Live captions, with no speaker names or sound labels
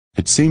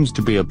It seems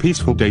to be a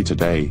peaceful day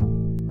today.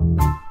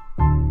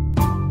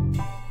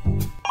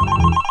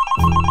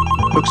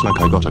 Looks like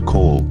I got a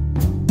call.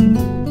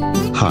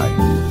 Hi.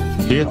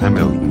 Here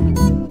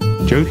Hamilton.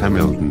 Joe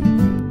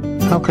Hamilton.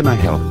 How can I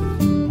help?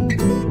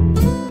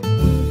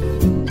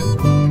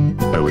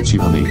 Oh, it's you,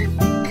 honey.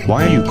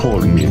 Why are you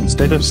calling me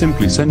instead of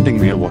simply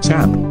sending me a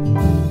WhatsApp?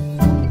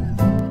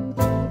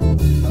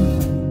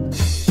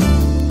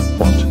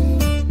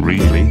 What?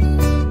 Really?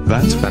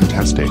 That's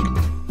fantastic.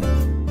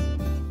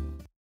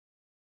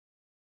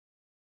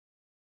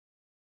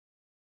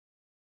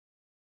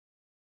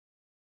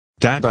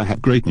 Dad, I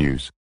have great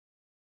news.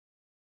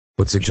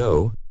 What's it,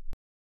 Joe?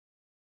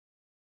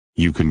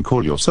 You can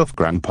call yourself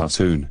Grandpa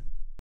soon.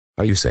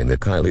 Are you saying that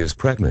Kylie is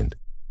pregnant?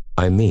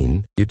 I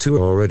mean, you two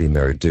are already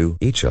married to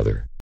each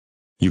other.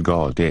 You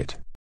got it.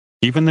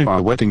 Even though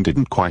our wedding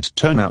didn't quite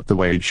turn out the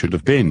way it should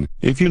have been,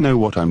 if you know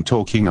what I'm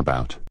talking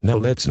about. Now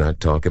let's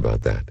not talk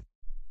about that.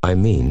 I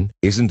mean,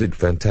 isn't it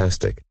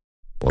fantastic?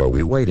 What are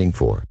we waiting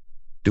for?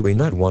 Do we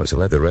not want to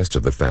let the rest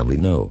of the family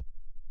know?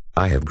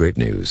 I have great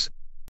news.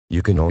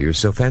 You can call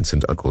yourself aunts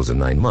and uncles in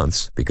 9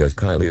 months because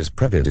Kylie is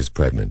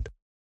pregnant.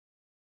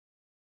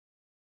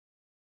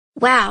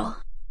 Wow.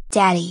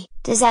 Daddy,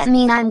 does that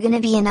mean I'm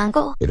gonna be an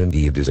uncle? It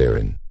indeed is,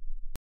 Aaron.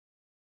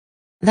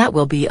 That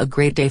will be a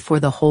great day for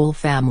the whole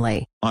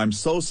family. I'm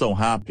so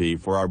happy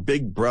for our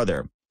big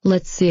brother.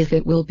 Let's see if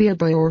it will be a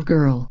boy or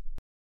girl.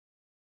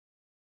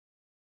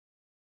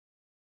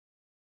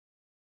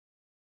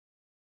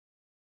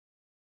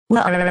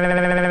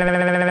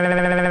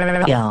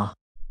 Yeah.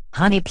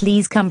 Honey,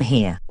 please come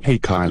here. Hey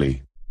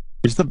Kylie.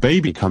 Is the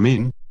baby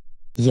coming?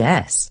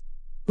 Yes.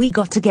 We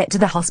got to get to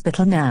the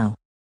hospital now.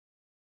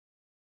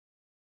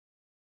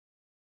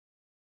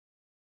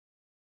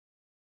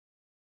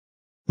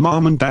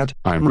 Mom and Dad,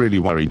 I'm really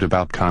worried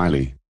about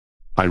Kylie.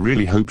 I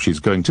really hope she's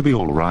going to be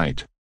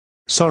alright.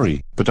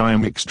 Sorry, but I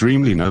am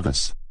extremely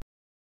nervous.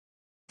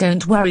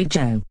 Don't worry,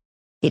 Joe.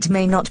 It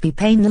may not be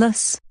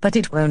painless, but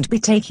it won't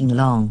be taking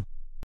long.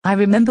 I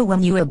remember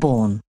when you were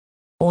born.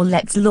 Or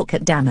let's look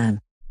at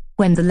Damon.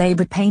 When the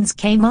labor pains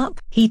came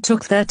up, he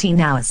took 13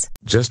 hours.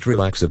 Just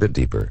relax a bit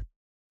deeper.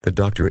 The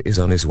doctor is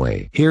on his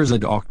way. Here's a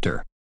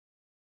doctor.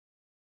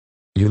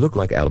 You look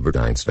like Albert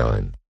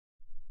Einstein.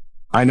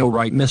 I know,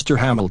 right, Mr.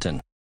 Hamilton?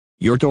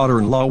 Your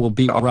daughter-in-law will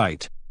be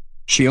alright.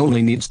 She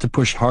only needs to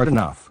push hard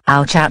enough.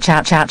 Ouch, ouch,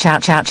 ouch, ouch,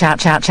 ouch, ouch,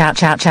 ouch, ouch,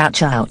 ouch, ouch,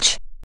 ouch, ouch.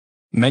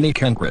 Many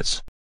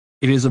congrats.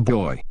 It is a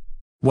boy.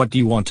 What do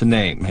you want to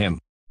name him?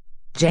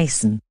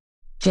 Jason.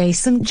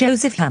 Jason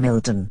Joseph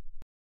Hamilton.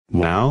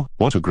 Wow,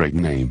 what a great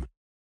name.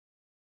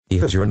 He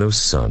is your nose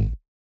son.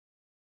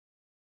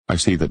 I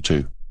see that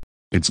too.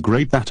 It's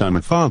great that I'm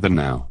a father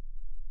now.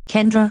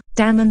 Kendra,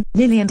 Damon,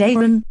 Lily and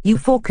Aaron, you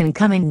four can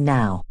come in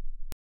now.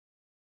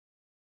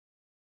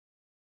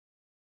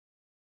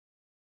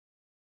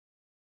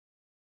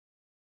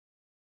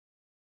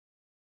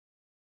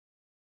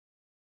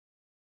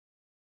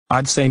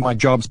 I'd say my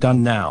job's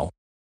done now.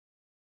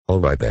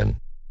 Alright then.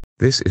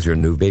 This is your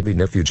new baby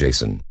nephew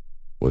Jason.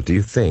 What do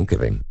you think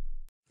of him?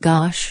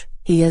 Gosh,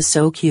 he is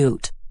so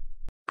cute.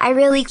 I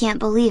really can't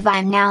believe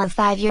I'm now a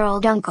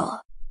 5-year-old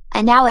uncle.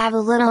 I now have a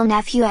little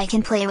nephew I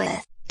can play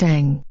with.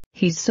 Dang,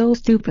 he's so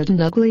stupid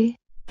and ugly.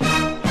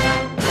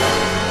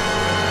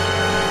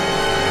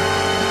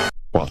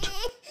 What?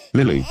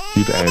 Lily,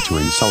 you dare to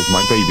insult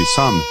my baby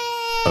son?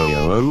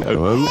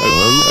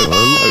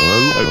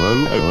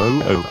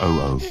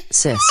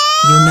 Sis,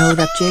 you know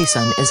that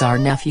Jason is our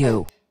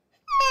nephew.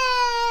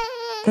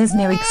 There's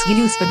no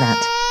excuse for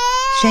that.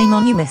 Shame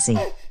on you, Missy.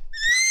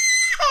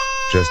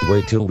 Just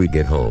wait till we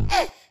get home.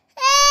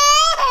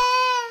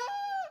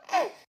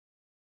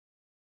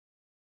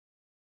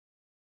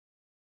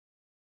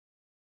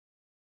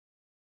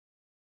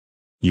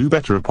 You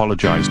better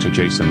apologize to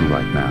Jason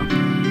right now.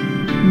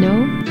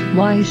 No,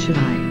 why should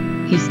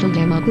I? He's still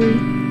damn ugly.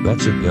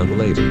 That's it, young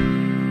lady.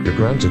 You're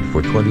grounded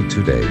for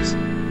 22 days.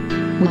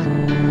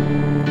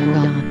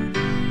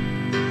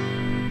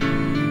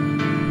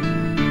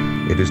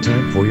 It is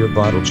time for your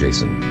bottle,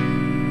 Jason.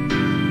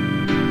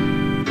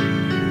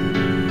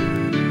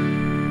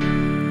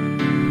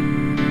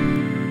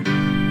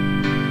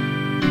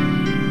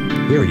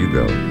 Here you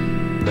go.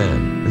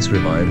 Man, this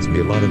reminds me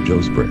a lot of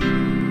Joe's brick.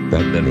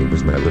 Back then he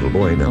was my little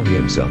boy, now he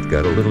himself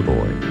got a little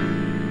boy.